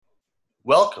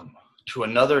Welcome to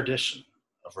another edition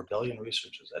of Rebellion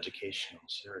Research's educational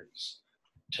series.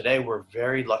 Today we're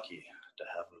very lucky to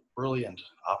have a brilliant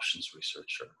options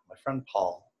researcher, my friend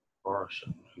Paul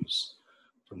Boroshin, who's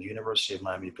from the University of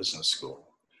Miami Business School,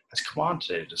 has come on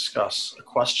today to discuss a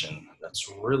question that's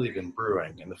really been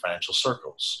brewing in the financial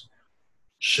circles.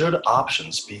 Should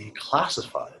options be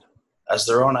classified as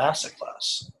their own asset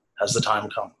class? Has the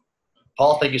time come?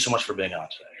 Paul, thank you so much for being on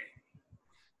today.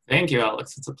 Thank you,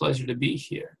 Alex. It's a pleasure to be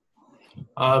here.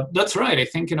 That's right. I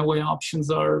think in a way options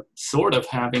are sort of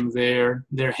having their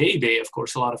heyday. Of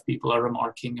course, a lot of people are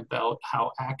remarking about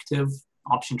how active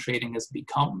option trading has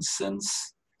become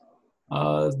since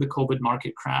the COVID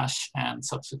market crash and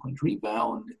subsequent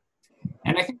rebound.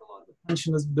 And I think a lot of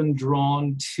attention has been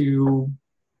drawn to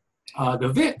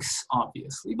the VIX,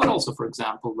 obviously, but also, for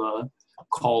example, the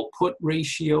call-put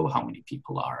ratio, how many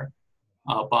people are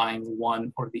buying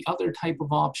one or the other type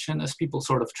of option, as people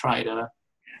sort of try to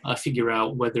figure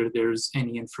out whether there's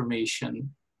any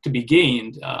information to be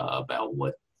gained about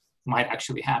what might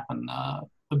actually happen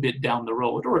a bit down the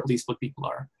road, or at least what people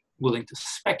are willing to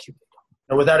speculate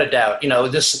on. Without a doubt,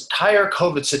 this entire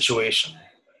COVID situation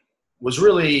was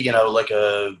really, like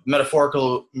a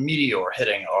metaphorical meteor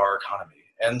hitting our economy.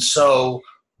 And so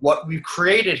what we've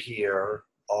created here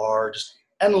are just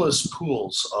endless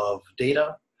pools of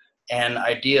data and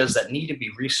ideas that need to be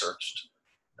researched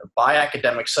by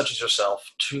academics such as yourself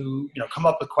to come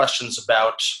up with questions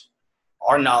about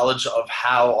our knowledge of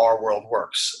how our world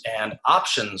works. And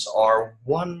options are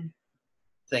one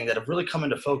thing that have really come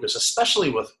into focus, especially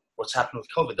with what's happened with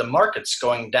COVID. The market's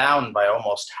going down by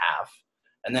almost half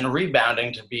and then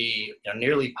rebounding to be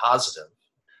nearly positive.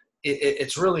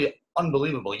 It's really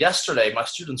unbelievable. Yesterday, my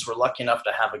students were lucky enough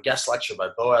to have a guest lecture by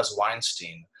Boaz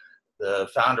Weinstein, the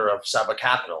founder of Saba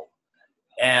Capital.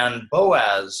 And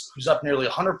Boaz, who's up nearly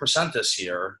 100% this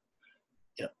year,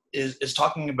 is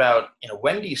talking about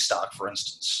Wendy's stock, for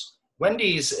instance.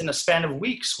 Wendy's, in a span of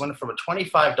weeks, went from a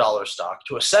 $25 stock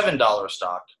to a $7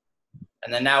 stock,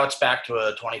 and then now it's back to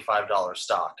a $25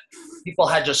 stock. People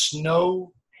had just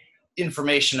no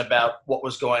information about what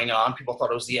was going on. People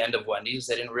thought it was the end of Wendy's.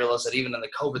 They didn't realize that even in the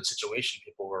COVID situation,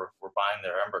 people were buying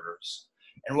their hamburgers.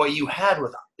 And what you had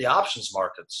with the options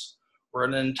markets were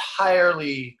an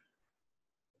entirely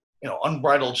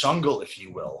unbridled jungle, if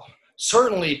you will.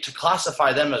 Certainly to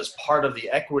classify them as part of the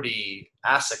equity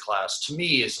asset class, to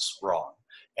me, is just wrong.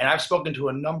 And I've spoken to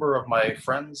a number of my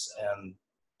friends and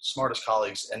smartest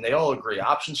colleagues, and they all agree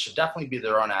options should definitely be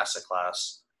their own asset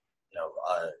class.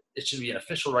 It should be an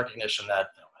official recognition that,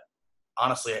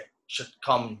 honestly, should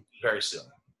come very soon.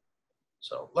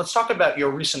 So let's talk about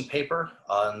your recent paper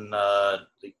on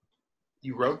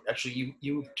you wrote. Actually,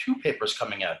 you have two papers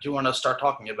coming out. Do you want to start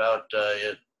talking about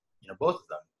both of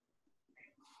them?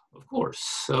 Of course.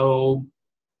 So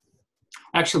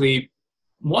actually,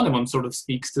 one of them sort of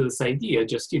speaks to this idea,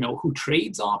 just, who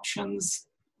trades options,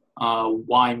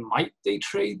 why might they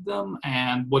trade them,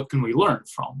 and what can we learn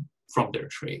from their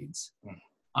trades,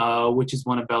 which is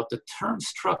one about the term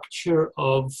structure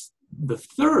of the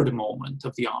third moment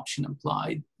of the option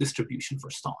implied distribution for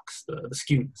stocks, the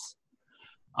skewness,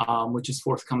 which is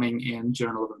forthcoming in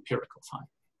Journal of Empirical Finance.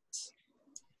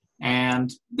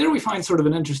 And there we find sort of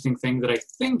an interesting thing that I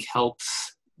think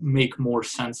helps make more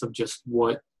sense of just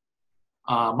what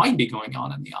might be going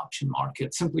on in the option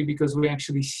market, simply because we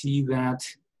actually see that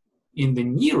in the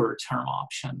nearer term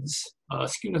options,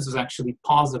 skewness is actually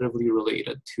positively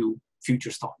related to future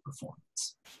stock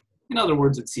performance. In other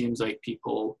words, it seems like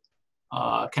people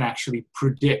can actually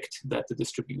predict that the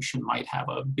distribution might have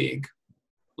a big,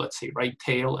 let's say, right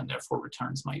tail, and therefore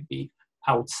returns might be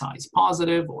outsized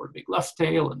positive, or a big left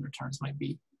tail, and returns might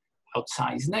be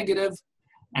outsized negative.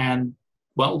 And,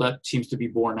 well, that seems to be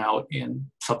borne out in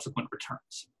subsequent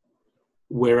returns.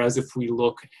 Whereas if we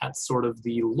look at sort of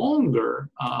the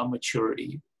longer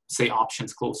maturity, say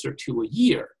options closer to a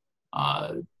year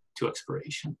to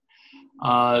expiration,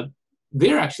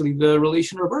 there actually the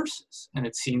relation reverses. And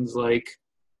it seems like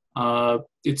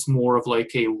it's more of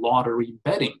like a lottery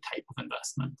betting type of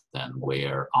investment than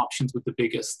where options with the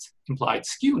biggest implied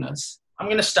skewness. I'm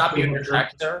going to stop you in your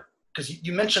tracks there, because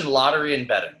you mentioned lottery and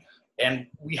betting, and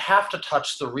we have to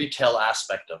touch the retail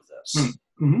aspect of this.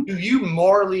 Mm-hmm. Do you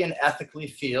morally and ethically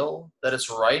feel that it's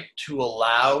right to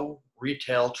allow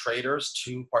retail traders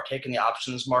to partake in the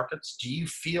options markets? Do you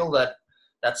feel that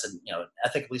that's an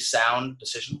ethically sound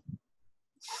decision?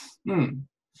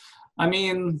 I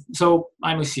mean, so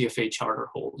I'm a CFA charter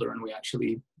holder, and we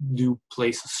actually do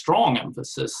place a strong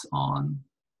emphasis on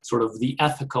sort of the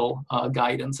ethical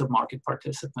guidance of market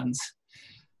participants.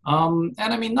 And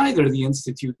I mean, neither the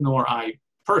Institute nor I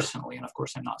personally, and of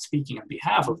course I'm not speaking on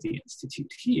behalf of the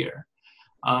Institute here,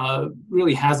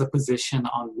 really has a position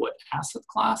on what asset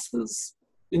classes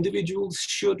individuals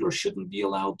should or shouldn't be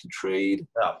allowed to trade.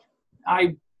 Yeah.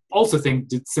 I also think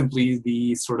that simply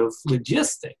the sort of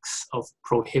logistics of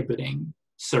prohibiting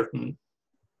certain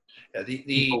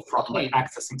people from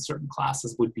accessing certain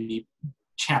classes would be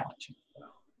challenging.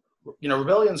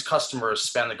 Rebellion's customers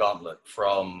span the gauntlet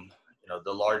from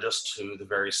the largest to the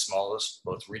very smallest,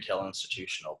 both retail and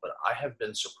institutional. But I have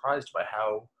been surprised by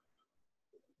how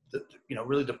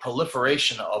really the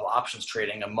proliferation of options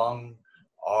trading among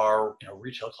our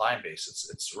retail client base.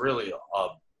 It's really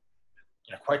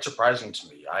quite surprising to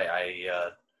me.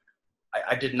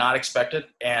 I did not expect it,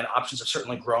 and options have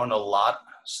certainly grown a lot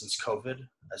since COVID,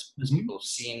 as people have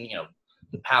seen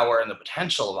the power and the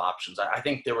potential of options. I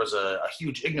think there was a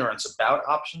huge ignorance about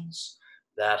options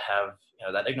that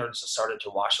that ignorance has started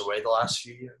to wash away the last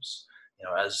few years.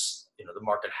 As the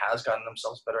market has gotten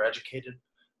themselves better educated,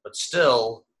 but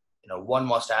still, one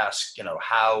must ask,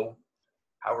 how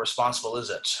responsible is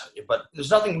it? But there's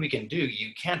nothing we can do.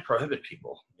 You can't prohibit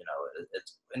people.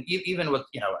 And even with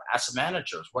asset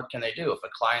managers, what can they do if a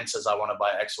client says, "I want to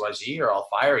buy XYZ or I'll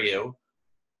fire you"?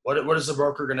 What is the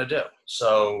broker going to do?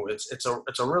 So it's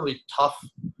a really tough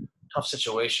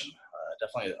situation.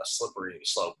 Definitely a slippery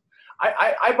slope.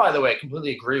 I by the way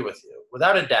completely agree with you.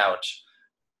 Without a doubt,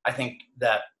 I think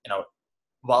that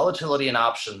volatility in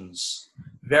options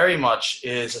very much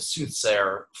is a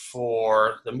soothsayer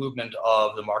for the movement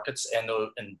of the markets and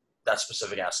that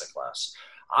specific asset class.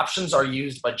 Options are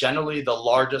used by generally the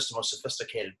largest, most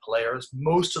sophisticated players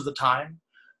most of the time.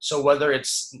 So whether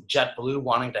it's JetBlue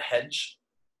wanting to hedge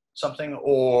something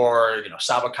or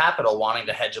Saba Capital wanting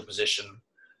to hedge a position,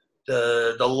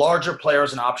 the larger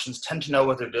players in options tend to know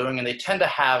what they're doing, and they tend to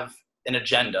have an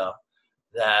agenda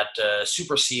that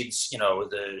supersedes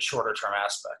the shorter term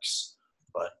aspects.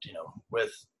 But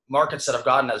with markets that have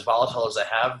gotten as volatile as they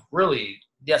have, really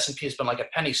the S&P has been like a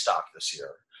penny stock this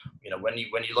year. When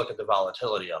you look at the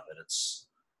volatility of it, it's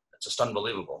just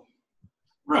unbelievable.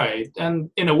 Right. And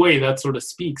in a way that sort of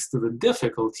speaks to the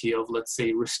difficulty of, let's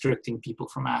say, restricting people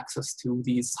from access to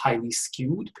these highly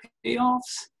skewed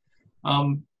payoffs.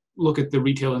 Look at the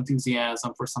retail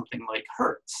enthusiasm for something like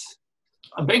Hertz.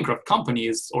 A bankrupt company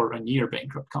or a near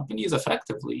bankrupt company is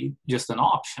effectively just an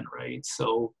option, right?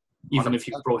 So even if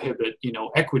you prohibit,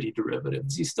 equity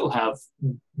derivatives, you still have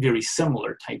very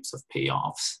similar types of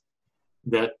payoffs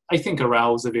that I think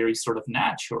arouse a very sort of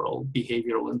natural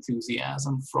behavioral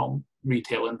enthusiasm from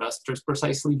retail investors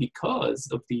precisely because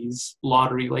of these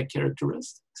lottery-like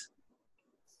characteristics.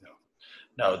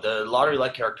 No, the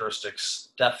lottery-like characteristics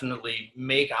definitely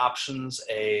make options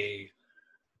a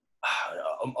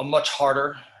much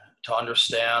harder to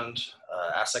understand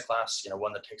asset class,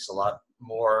 one that takes a lot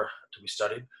more to be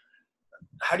studied.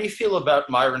 How do you feel about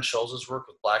Myron Scholl's work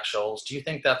with Black-Scholes? Do you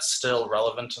think that's still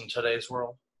relevant in today's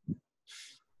world?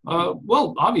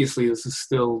 Well, obviously, this is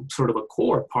still sort of a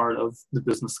core part of the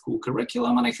business school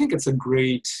curriculum, and I think it's a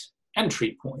great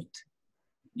entry point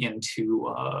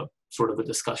into sort of a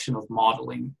discussion of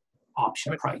modeling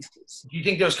option prices. Do you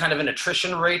think there's kind of an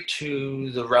attrition rate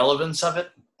to the relevance of it,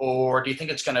 or do you think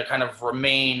it's going to kind of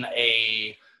remain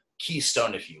a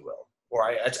keystone, if you will? Or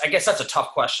I guess that's a tough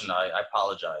question. I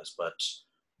apologize, but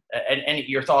and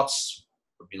your thoughts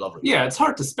would be lovely. Yeah, it's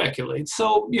hard to speculate.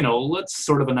 So, let's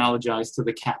sort of analogize to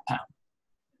the CAPM.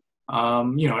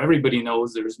 Everybody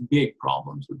knows there's big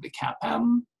problems with the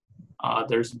CAPM.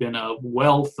 There's been a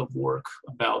wealth of work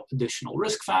about additional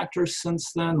risk factors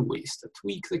since then, ways to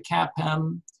tweak the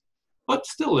CAPM. But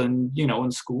still, in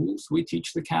schools, we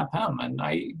teach the CAPM, and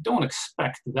I don't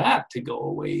expect that to go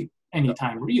away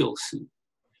anytime real soon.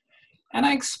 And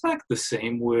I expect the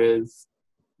same with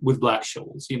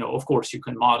Black-Scholes. Of course, you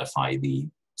can modify the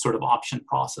sort of option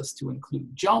process to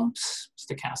include jumps,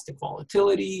 stochastic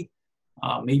volatility,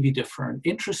 maybe different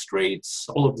interest rates,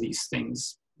 all of these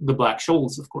things. The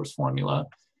Black-Scholes, of course, formula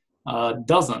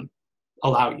doesn't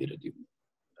allow you to do.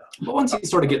 But once you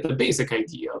sort of get the basic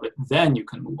idea of it, then you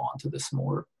can move on to this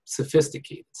more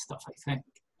sophisticated stuff, I think.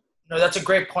 No, that's a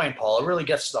great point, Paul. It really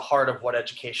gets to the heart of what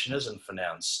education is in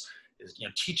finance. Is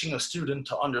teaching a student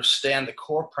to understand the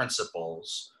core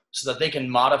principles so that they can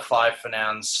modify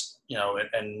finance,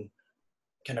 and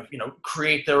kind of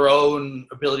create their own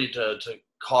ability to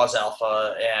cause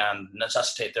alpha and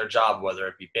necessitate their job, whether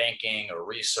it be banking or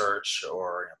research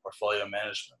or portfolio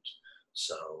management.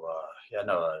 So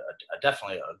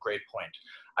definitely a great point.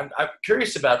 I'm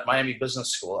curious about Miami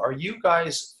Business School. Are you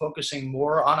guys focusing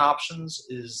more on options?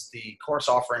 Is the course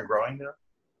offering growing there?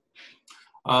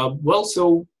 Well,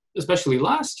 so especially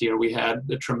last year, we had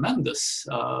a tremendous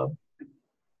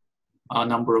a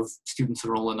number of students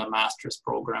enroll in a master's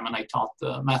program, and I taught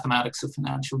the mathematics of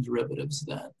financial derivatives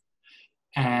then.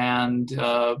 And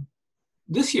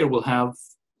this year we'll have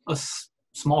a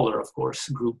smaller, of course,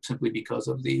 group simply because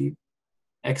of the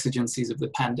exigencies of the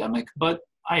pandemic, but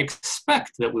I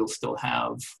expect that we'll still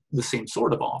have the same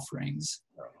sort of offerings.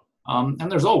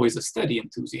 And there's always a steady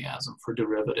enthusiasm for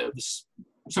derivatives,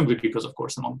 simply because, of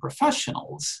course, among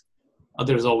professionals,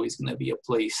 there's always going to be a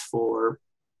place for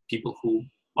people who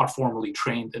are formally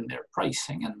trained in their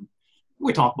pricing. And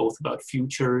we talk both about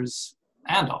futures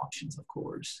and options, of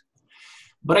course.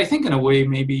 But I think in a way,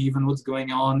 maybe even what's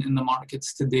going on in the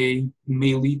markets today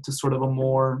may lead to sort of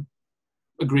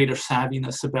a greater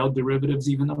savviness about derivatives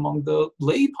even among the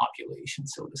lay population,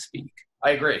 so to speak.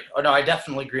 I agree. Oh, no, I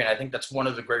definitely agree. And I think that's one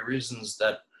of the great reasons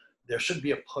that there should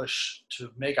be a push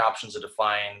to make options a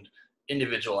defined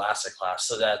individual asset class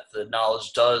so that the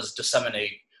knowledge does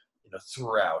disseminate,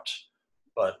 throughout.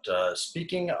 But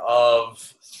speaking of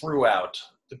throughout,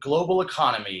 the global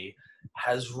economy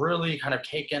has really kind of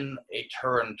taken a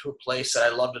turn to a place that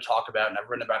I love to talk about and I've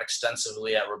written about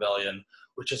extensively at Rebellion,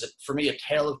 which is, for me, a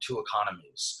tale of two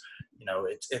economies.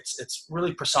 It's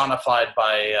really personified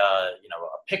by, a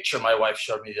picture my wife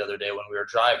showed me the other day when we were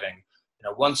driving,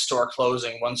 one store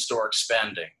closing, one store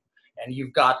expanding. And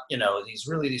you've got,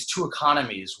 these two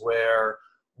economies where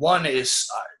one is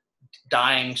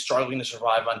dying, struggling to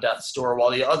survive on death's door, while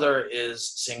the other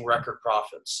is seeing record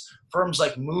profits. Firms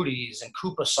like Moody's and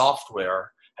Coupa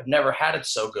Software have never had it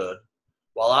so good,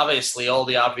 while obviously all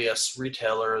the obvious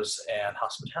retailers and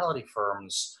hospitality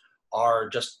firms are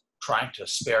just trying to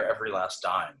spare every last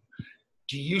dime.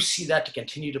 Do you see that to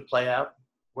continue to play out?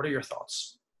 What are your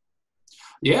thoughts?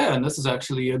 Yeah, and this is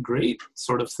actually a great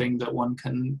sort of thing that one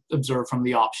can observe from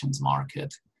the options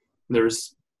market.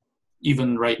 There's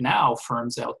even right now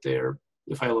firms out there,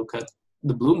 if I look at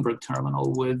the Bloomberg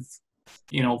terminal with,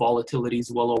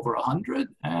 volatilities well over 100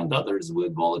 and others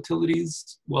with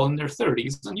volatilities well in their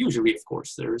 30s. And usually, of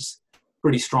course, there's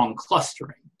pretty strong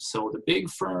clustering. So the big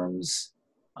firms,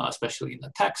 especially in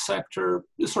the tech sector,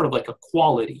 is sort of like a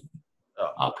quality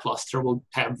cluster, will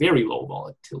have very low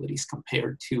volatilities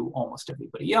compared to almost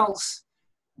everybody else.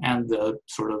 And the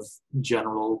sort of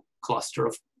general cluster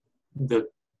of the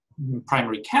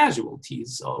primary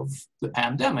casualties of the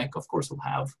pandemic, of course, will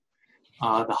have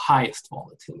the highest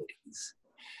volatilities.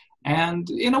 And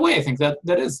in a way, I think that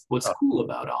is what's cool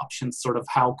about options, sort of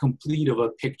how complete of a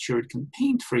picture it can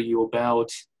paint for you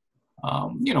about,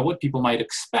 what people might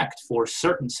expect for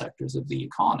certain sectors of the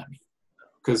economy.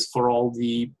 Because for all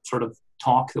the sort of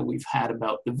talk that we've had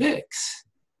about the VIX,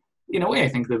 in a way, I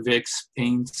think the VIX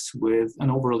paints with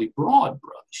an overly broad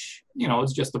brush.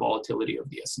 It's just the volatility of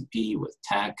the S&P with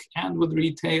tech and with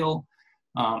retail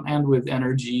and with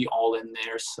energy all in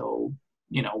there. So,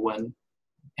 when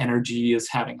energy is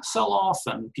having a sell-off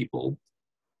and people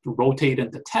rotate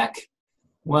into tech,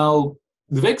 well,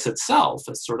 the VIX itself,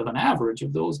 as sort of an average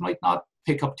of those, might not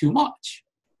pick up too much.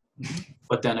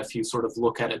 But then if you sort of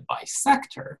look at it by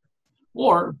sector,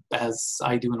 or as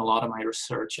I do in a lot of my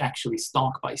research, actually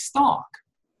stock by stock,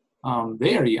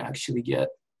 there you actually get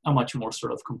a much more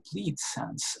sort of complete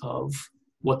sense of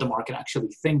what the market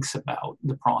actually thinks about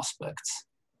the prospects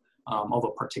of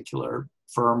a particular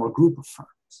firm or group of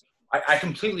firms. I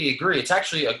completely agree. It's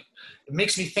actually, it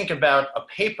makes me think about a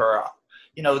paper.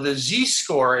 The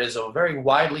Z-score is a very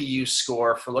widely used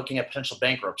score for looking at potential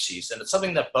bankruptcies. And it's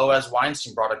something that Boaz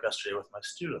Weinstein brought up yesterday with my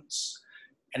students.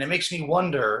 And it makes me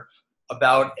wonder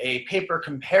about a paper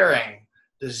comparing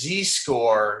the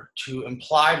Z-score to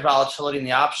implied volatility in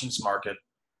the options market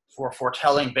for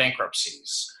foretelling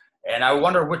bankruptcies. And I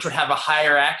wonder which would have a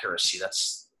higher accuracy.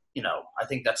 That's, I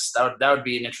think that would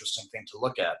be an interesting thing to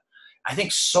look at. I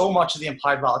think so much of the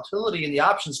implied volatility in the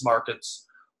options markets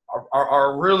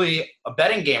are really a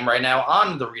betting game right now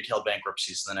on the retail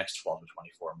bankruptcies in the next 12 to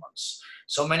 24 months.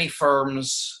 So many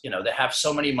firms, they have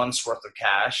so many months worth of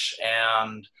cash,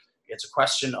 and it's a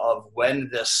question of when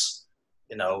this,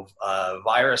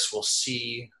 virus will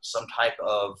see some type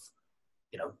of,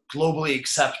 globally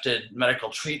accepted medical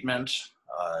treatment.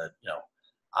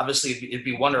 Obviously it'd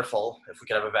be wonderful if we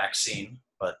could have a vaccine,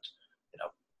 but,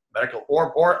 medical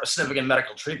or a significant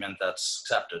medical treatment that's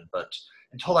accepted. But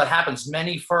until that happens,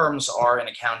 many firms are in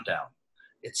a countdown.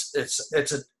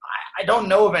 I don't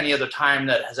know of any other time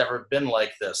that has ever been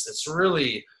like this. It's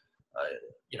really,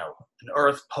 an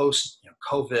Earth post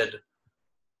COVID.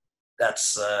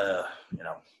 That's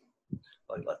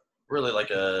really like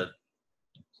the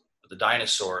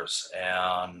dinosaurs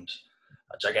and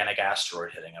a gigantic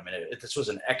asteroid hitting. I mean, this was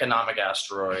an economic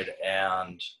asteroid,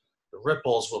 and the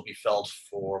ripples will be felt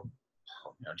for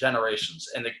generations.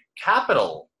 And the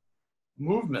capital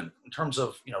movement in terms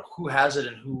of, who has it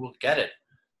and who will get it,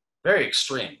 very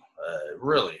extreme,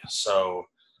 really. So,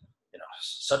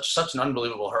 such an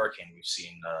unbelievable hurricane we've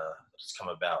seen that's come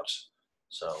about.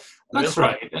 So That's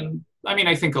right. And I mean,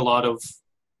 I think a lot of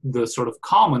the sort of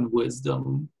common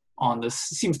wisdom on this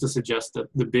seems to suggest that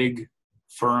the big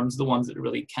firms, the ones that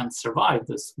really can't survive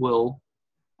this, will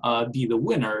be the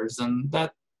winners, and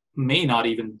that may not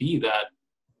even be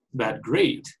that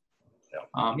great.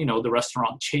 Yeah. The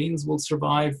restaurant chains will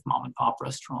survive, mom and pop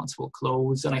restaurants will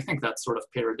close, and I think that sort of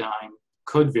paradigm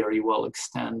could very well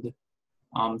extend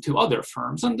to other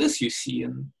firms. And this you see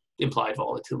in implied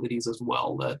volatilities as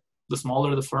well, that the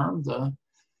smaller the firm, the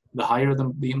higher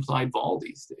the implied vol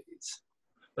these days.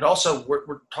 But also,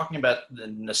 we're talking about the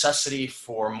necessity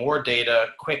for more data,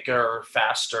 quicker,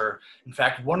 faster. In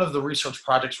fact, one of the research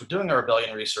projects we're doing at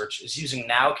Rebellion Research is using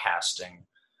nowcasting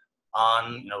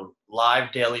on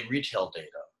live daily retail data,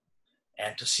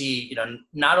 and to see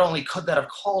not only could that have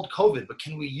called COVID, but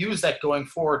can we use that going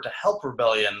forward to help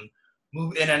Rebellion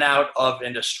move in and out of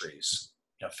industries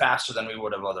faster than we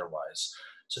would have otherwise.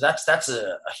 So that's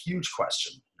a huge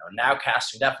question.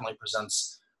 Nowcasting definitely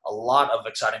presents a lot of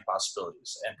exciting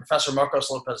possibilities. And Professor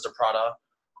Marcos Lopez de Prada,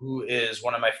 who is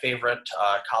one of my favorite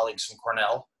colleagues from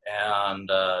Cornell, and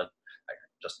I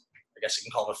guess you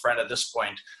can call him a friend at this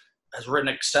point, has written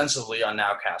extensively on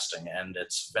nowcasting, and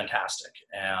it's fantastic.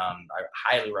 And I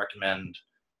highly recommend.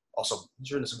 Also,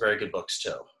 he's written some very good books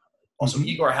too. Also,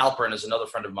 Igor Halperin is another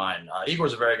friend of mine.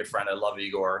 Igor's a very good friend. I love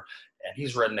Igor, and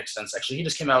he's written extensive. Actually, he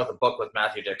just came out with a book with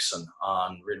Matthew Dixon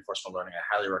on reinforcement learning.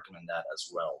 I highly recommend that as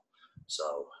well.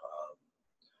 So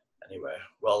anyway,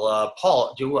 well,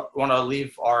 Paul, do you want to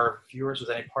leave our viewers with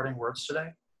any parting words today?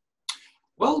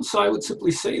 Well, so I would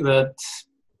simply say that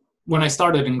when I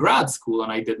started in grad school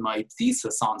and I did my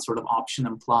thesis on sort of option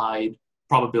implied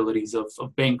probabilities of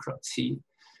bankruptcy,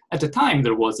 at the time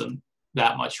there wasn't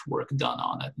that much work done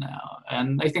on it now.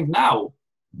 And I think now,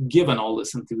 given all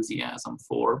this enthusiasm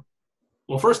for,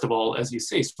 well, first of all, as you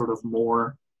say, sort of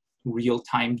more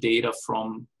real-time data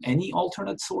from any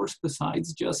alternate source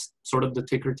besides just sort of the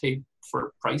ticker tape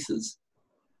for prices,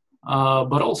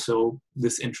 but also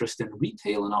this interest in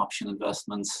retail and option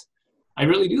investments. I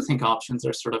really do think options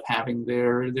are sort of having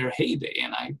their heyday,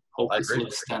 and I hope this will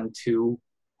extend to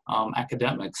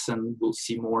academics, and we'll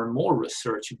see more and more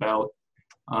research about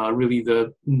really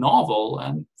the novel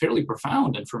and fairly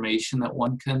profound information that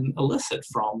one can elicit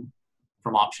from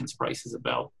options prices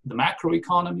about the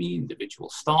macroeconomy, individual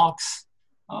stocks,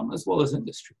 as well as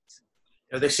industries.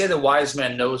 They say the wise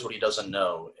man knows what he doesn't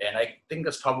know, and I think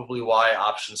that's probably why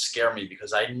options scare me,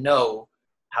 because I know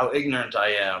how ignorant I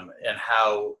am and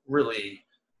how really,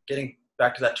 getting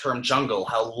back to that term jungle,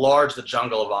 how large the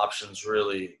jungle of options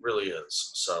really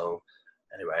is. So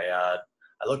anyway, I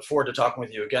look forward to talking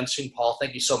with you again soon, Paul.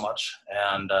 Thank you so much,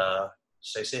 and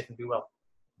stay safe and be well.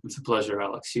 It's a pleasure,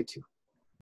 Alex. You too.